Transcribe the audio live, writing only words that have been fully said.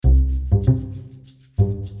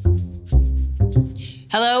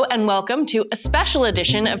Hello and welcome to a special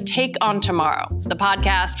edition of Take on Tomorrow, the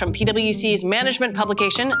podcast from PwC's management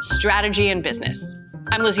publication, Strategy and Business.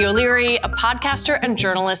 I'm Lizzie O'Leary, a podcaster and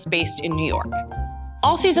journalist based in New York.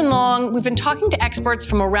 All season long, we've been talking to experts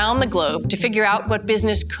from around the globe to figure out what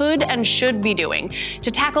business could and should be doing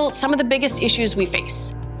to tackle some of the biggest issues we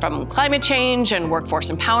face, from climate change and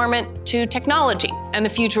workforce empowerment to technology and the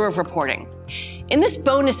future of reporting. In this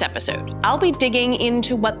bonus episode, I'll be digging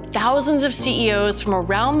into what thousands of CEOs from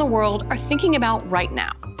around the world are thinking about right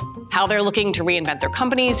now, how they're looking to reinvent their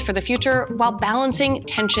companies for the future while balancing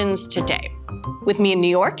tensions today. With me in New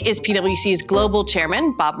York is PwC's global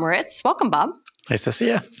chairman, Bob Moritz. Welcome, Bob. Nice to see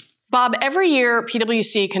you. Bob, every year,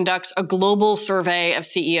 PwC conducts a global survey of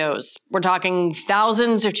CEOs. We're talking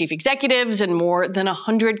thousands of chief executives in more than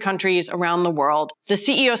 100 countries around the world. The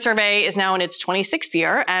CEO survey is now in its 26th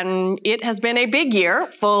year, and it has been a big year,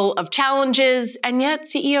 full of challenges, and yet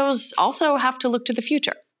CEOs also have to look to the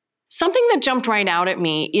future. Something that jumped right out at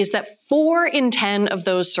me is that 4 in 10 of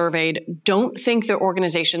those surveyed don't think their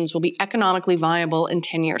organizations will be economically viable in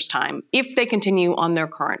 10 years' time if they continue on their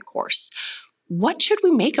current course. What should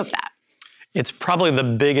we make of that? It's probably the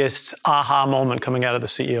biggest aha moment coming out of the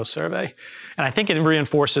CEO survey. And I think it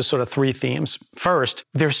reinforces sort of 3 themes. First,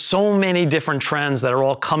 there's so many different trends that are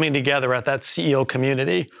all coming together at that CEO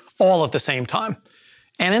community all at the same time.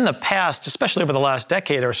 And in the past, especially over the last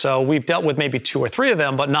decade or so, we've dealt with maybe 2 or 3 of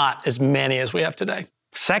them, but not as many as we have today.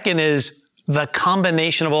 Second is the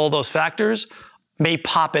combination of all those factors may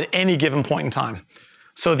pop at any given point in time.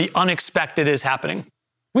 So the unexpected is happening.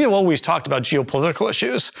 We have always talked about geopolitical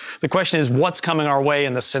issues. The question is what's coming our way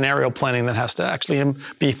in the scenario planning that has to actually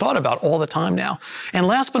be thought about all the time now. And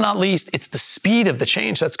last but not least, it's the speed of the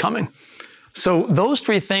change that's coming. So those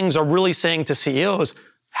 3 things are really saying to CEOs,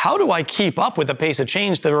 how do I keep up with the pace of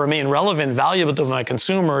change to remain relevant, valuable to my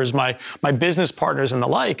consumers, my business partners and the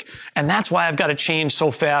like? And that's why I've got to change so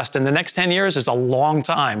fast. And the next 10 years is a long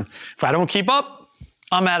time. If I don't keep up,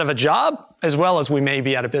 I'm out of a job as well as we may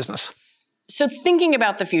be out of business. So thinking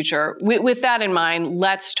about the future, with that in mind,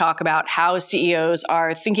 let's talk about how CEOs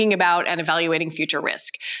are thinking about and evaluating future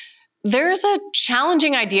risk. There's a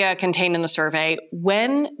challenging idea contained in the survey.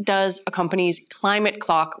 When does a company's climate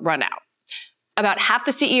clock run out? About half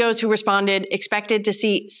the CEOs who responded expected to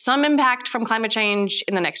see some impact from climate change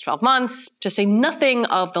in the next 12 months, to say nothing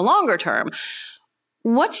of the longer term.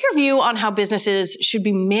 What's your view on how businesses should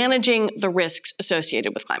be managing the risks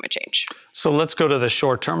associated with climate change? So let's go to the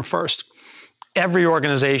short term first. Every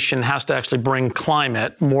organization has to actually bring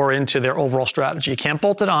climate more into their overall strategy. You can't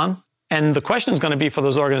bolt it on. And the question is going to be for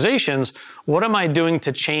those organizations, what am I doing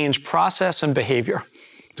to change process and behavior?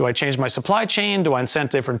 Do I change my supply chain? Do I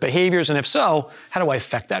incent different behaviors? And if so, how do I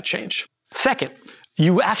affect that change? Second,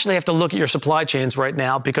 you actually have to look at your supply chains right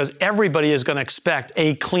now because everybody is going to expect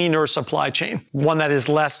a cleaner supply chain, one that is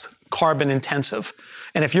less carbon intensive.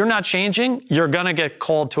 And if you're not changing, you're going to get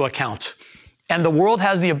called to account. And the world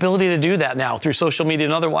has the ability to do that now through social media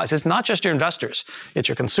and otherwise. It's not just your investors. It's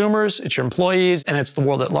your consumers, it's your employees, and it's the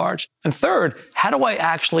world at large. And third, how do I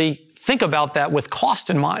actually think about that with cost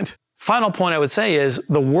in mind? Final point I would say is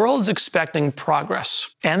the world's expecting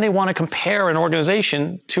progress, and they want to compare an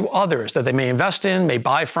organization to others that they may invest in, may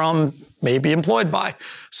buy from, may be employed by.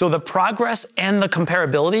 So the progress and the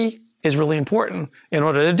comparability is really important. In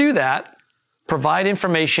order to do that, provide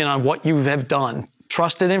information on what you have done.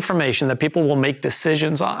 Trusted information that people will make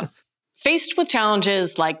decisions on. Faced with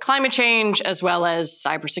challenges like climate change, as well as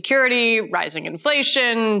cybersecurity, rising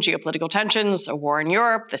inflation, geopolitical tensions, a war in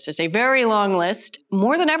Europe, this is a very long list.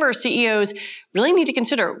 More than ever, CEOs really need to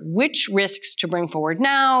consider which risks to bring forward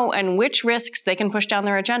now and which risks they can push down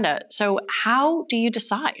their agenda. So how do you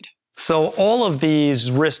decide? So all of these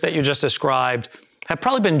risks that you just described have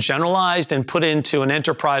probably been generalized and put into an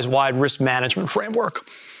enterprise-wide risk management framework.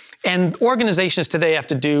 And organizations today have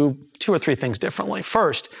to do 2 or 3 things differently.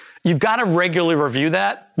 First, you've got to regularly review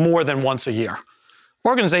that more than once a year.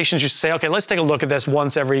 Organizations used to say, okay, let's take a look at this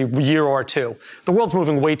once every year or 2. The world's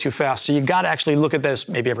moving way too fast, so you've got to actually look at this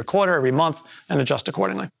maybe every quarter, every month, and adjust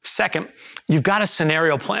accordingly. Second, you've got a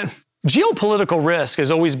scenario plan. Geopolitical risk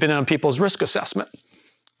has always been in people's risk assessment.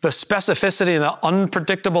 The specificity and the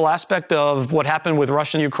unpredictable aspect of what happened with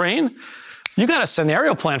Russia and Ukraine, you got a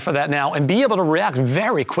scenario plan for that now and be able to react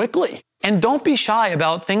very quickly. And don't be shy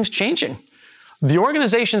about things changing. The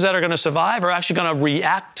organizations that are going to survive are actually going to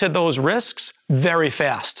react to those risks very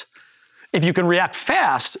fast. If you can react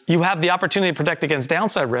fast, you have the opportunity to protect against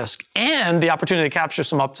downside risk and the opportunity to capture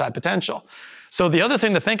some upside potential. So the other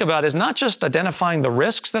thing to think about is not just identifying the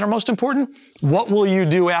risks that are most important, what will you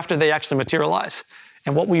do after they actually materialize?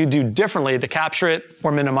 And what will you do differently to capture it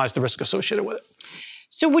or minimize the risk associated with it?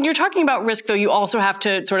 So when you're talking about risk, though, you also have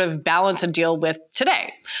to sort of balance and deal with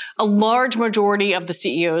today. A large majority of the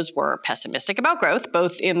CEOs were pessimistic about growth,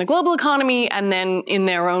 both in the global economy and then in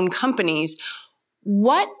their own companies.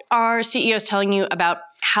 What are CEOs telling you about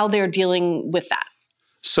how they're dealing with that?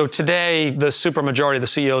 So today, the supermajority of the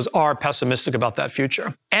CEOs are pessimistic about that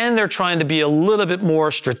future. And they're trying to be a little bit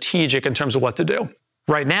more strategic in terms of what to do.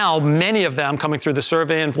 Right now, many of them coming through the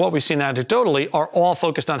survey and what we've seen anecdotally are all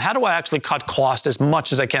focused on how do I actually cut cost as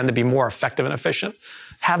much as I can to be more effective and efficient,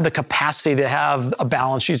 have the capacity to have a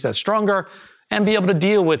balance sheet that's stronger, and be able to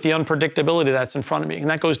deal with the unpredictability that's in front of me. And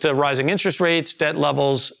that goes to rising interest rates, debt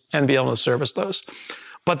levels, and be able to service those.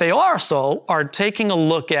 But they also are taking a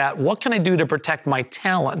look at what can I do to protect my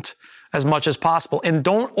talent as much as possible, and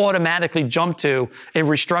don't automatically jump to a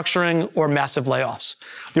restructuring or massive layoffs.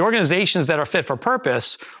 The organizations that are fit for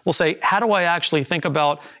purpose will say, how do I actually think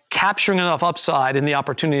about capturing enough upside in the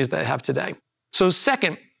opportunities that I have today? So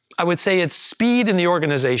second, I would say it's speed in the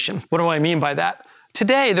organization. What do I mean by that?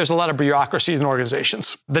 Today, there's a lot of bureaucracies in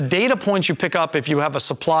organizations. The data points you pick up if you have a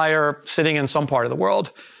supplier sitting in some part of the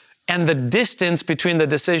world, and the distance between the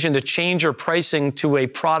decision to change your pricing to a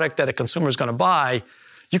product that a consumer is going to buy,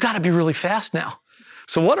 you got to be really fast now.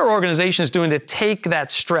 So what are organizations doing to take that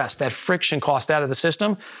stress, that friction cost out of the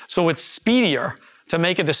system so it's speedier to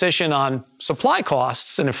make a decision on supply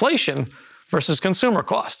costs and inflation versus consumer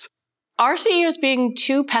costs? Are CEOs being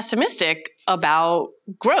too pessimistic about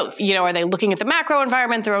growth? Are they looking at the macro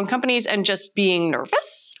environment, their own companies, and just being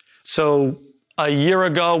nervous? So a year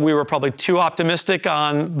ago, we were probably too optimistic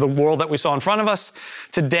on the world that we saw in front of us.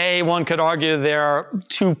 Today, one could argue they're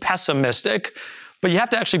too pessimistic. But you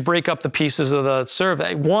have to actually break up the pieces of the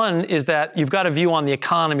survey. One is that you've got a view on the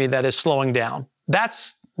economy that is slowing down.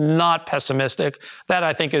 That's not pessimistic. That,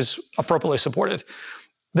 I think, is appropriately supported.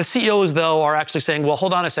 The CEOs, though, are actually saying, well,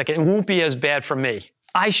 hold on a second, it won't be as bad for me.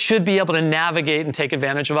 I should be able to navigate and take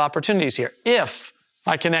advantage of opportunities here if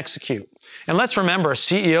I can execute. And let's remember,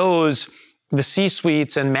 CEOs, the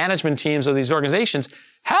C-suites and management teams of these organizations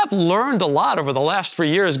have learned a lot over the last 3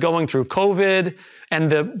 years going through COVID and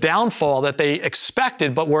the downfall that they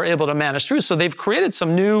expected but were able to manage through. So they've created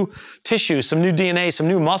some new tissue, some new DNA, some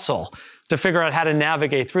new muscle to figure out how to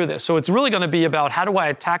navigate through this. So it's really going to be about how do I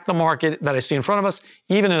attack the market that I see in front of us,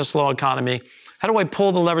 even in a slow economy? How do I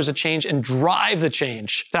pull the levers of change and drive the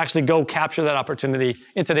change to actually go capture that opportunity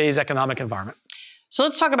in today's economic environment? So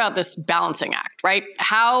let's talk about this balancing act, right?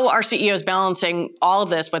 How are CEOs balancing all of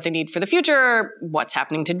this, what they need for the future, what's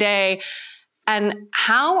happening today, and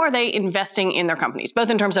how are they investing in their companies, both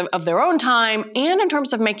in terms of their own time and in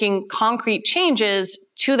terms of making concrete changes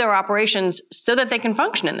to their operations so that they can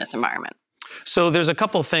function in this environment? So there's a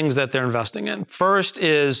couple of things that they're investing in. First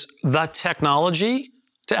is the technology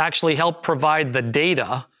to actually help provide the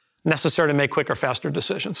data necessary to make quicker, faster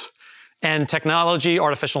decisions. And technology,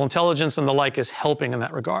 artificial intelligence, and the like is helping in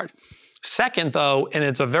that regard. Second, though, and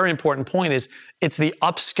it's a very important point, is it's the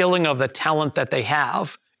upskilling of the talent that they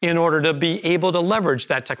have in order to be able to leverage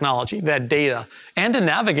that technology, that data, and to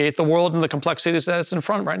navigate the world and the complexities that's in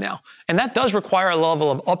front right now. And that does require a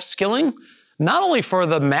level of upskilling, not only for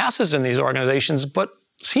the masses in these organizations, but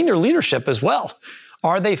senior leadership as well.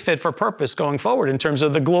 Are they fit for purpose going forward in terms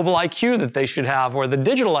of the global IQ that they should have or the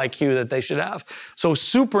digital IQ that they should have? So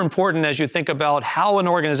super important as you think about how an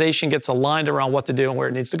organization gets aligned around what to do and where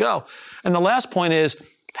it needs to go. And the last point is,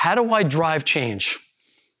 how do I drive change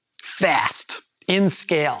fast, in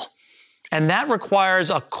scale? And that requires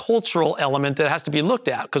a cultural element that has to be looked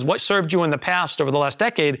at, because what served you in the past over the last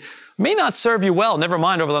decade may not serve you well, never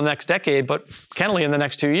mind over the next decade, but candidly in the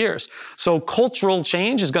next 2 years. So cultural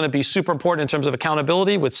change is going to be super important in terms of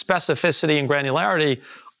accountability with specificity and granularity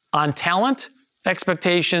on talent,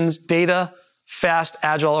 expectations, data, fast,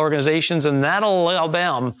 agile organizations, and that'll allow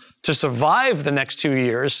them to survive the next 2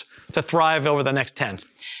 years, to thrive over the next 10.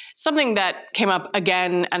 Something that came up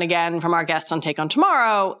again and again from our guests on Take On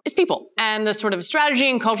Tomorrow is people and the sort of strategy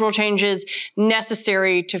and cultural changes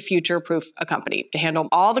necessary to future-proof a company, to handle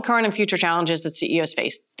all the current and future challenges that CEOs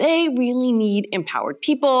face. They really need empowered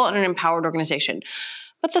people and an empowered organization.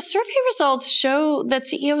 But the survey results show that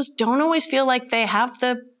CEOs don't always feel like they have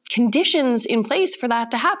the conditions in place for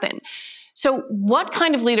that to happen. So what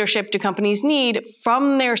kind of leadership do companies need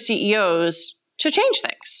from their CEOs to change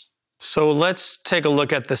things? So let's take a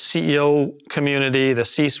look at the CEO community, the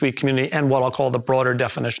C-suite community, and what I'll call the broader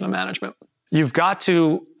definition of management. You've got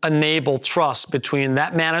to enable trust between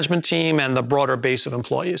that management team and the broader base of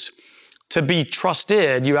employees. To be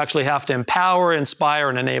trusted, you actually have to empower, inspire,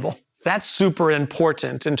 and enable. That's super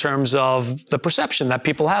important in terms of the perception that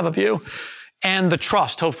people have of you and the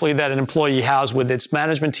trust, hopefully, that an employee has with its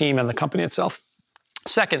management team and the company itself.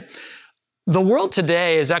 Second, the world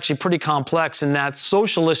today is actually pretty complex in that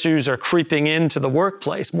social issues are creeping into the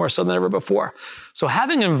workplace more so than ever before. So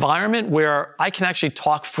having an environment where I can actually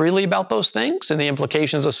talk freely about those things and the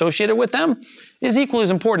implications associated with them is equally as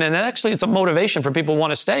important. And actually, it's a motivation for people who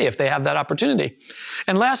want to stay if they have that opportunity.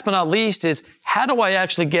 And last but not least is, how do I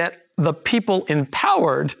actually get the people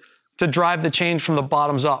empowered to drive the change from the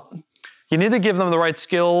bottoms up? You need to give them the right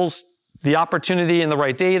skills, the opportunity and the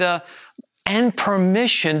right data, and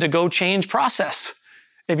permission to go change process.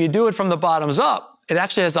 If you do it from the bottoms up, it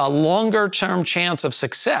actually has a longer term chance of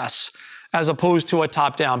success as opposed to a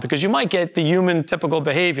top down, because you might get the human typical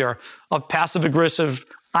behavior of passive aggressive,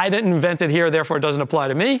 I didn't invent it here, therefore it doesn't apply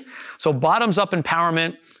to me. So bottoms up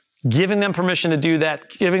empowerment, giving them permission to do that,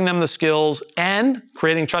 giving them the skills, and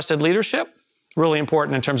creating trusted leadership, really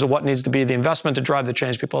important in terms of what needs to be the investment to drive the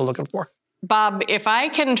change people are looking for. Bob, if I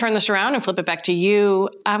can turn this around and flip it back to you,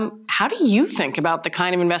 how do you think about the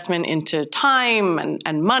kind of investment into time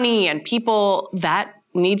and money and people that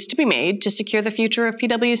needs to be made to secure the future of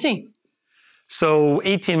PwC? So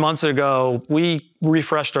 18 months ago, we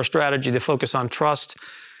refreshed our strategy to focus on trust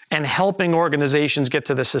and helping organizations get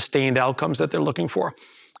to the sustained outcomes that they're looking for.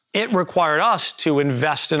 It required us to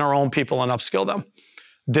invest in our own people and upskill them.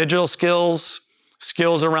 Digital skills,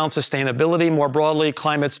 skills around sustainability more broadly,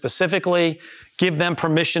 climate specifically, give them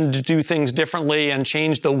permission to do things differently and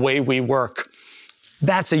change the way we work.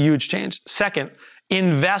 That's a huge change. Second,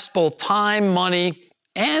 invest both time, money,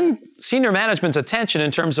 and senior management's attention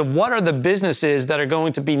in terms of what are the businesses that are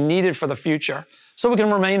going to be needed for the future so we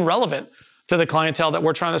can remain relevant to the clientele that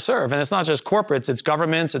we're trying to serve. And it's not just corporates, it's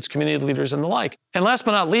governments, it's community leaders and the like. And last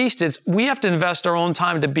but not least, we have to invest our own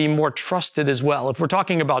time to be more trusted as well. If we're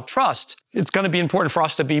talking about trust, it's going to be important for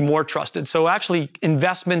us to be more trusted. So actually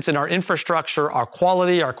investments in our infrastructure, our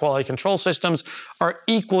quality control systems are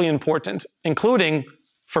equally important, including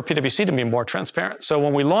for PwC to be more transparent. So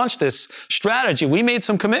when we launched this strategy, we made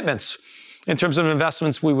some commitments in terms of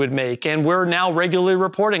investments we would make. And we're now regularly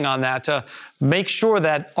reporting on that to make sure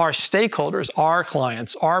that our stakeholders, our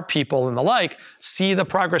clients, our people and the like, see the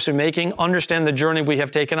progress we're making, understand the journey we have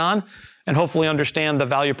taken on, and hopefully understand the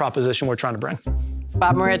value proposition we're trying to bring.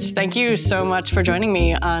 Bob Moritz, thank you so much for joining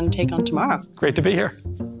me on Take On Tomorrow. Great to be here.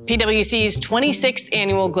 PwC's 26th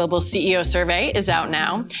Annual Global CEO Survey is out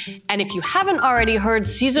now. And if you haven't already heard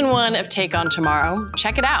Season 1 of Take On Tomorrow,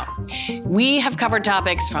 check it out. We have covered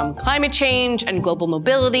topics from climate change and global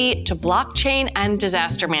mobility to blockchain and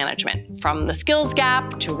disaster management, from the skills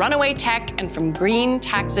gap to runaway tech, and from green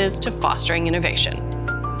taxes to fostering innovation.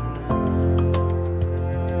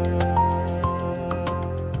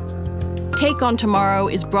 Take On Tomorrow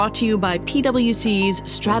is brought to you by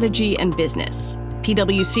PwC's Strategy and Business.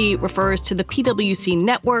 PwC refers to the PwC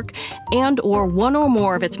network and/or one or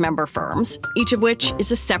more of its member firms, each of which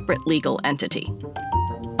is a separate legal entity.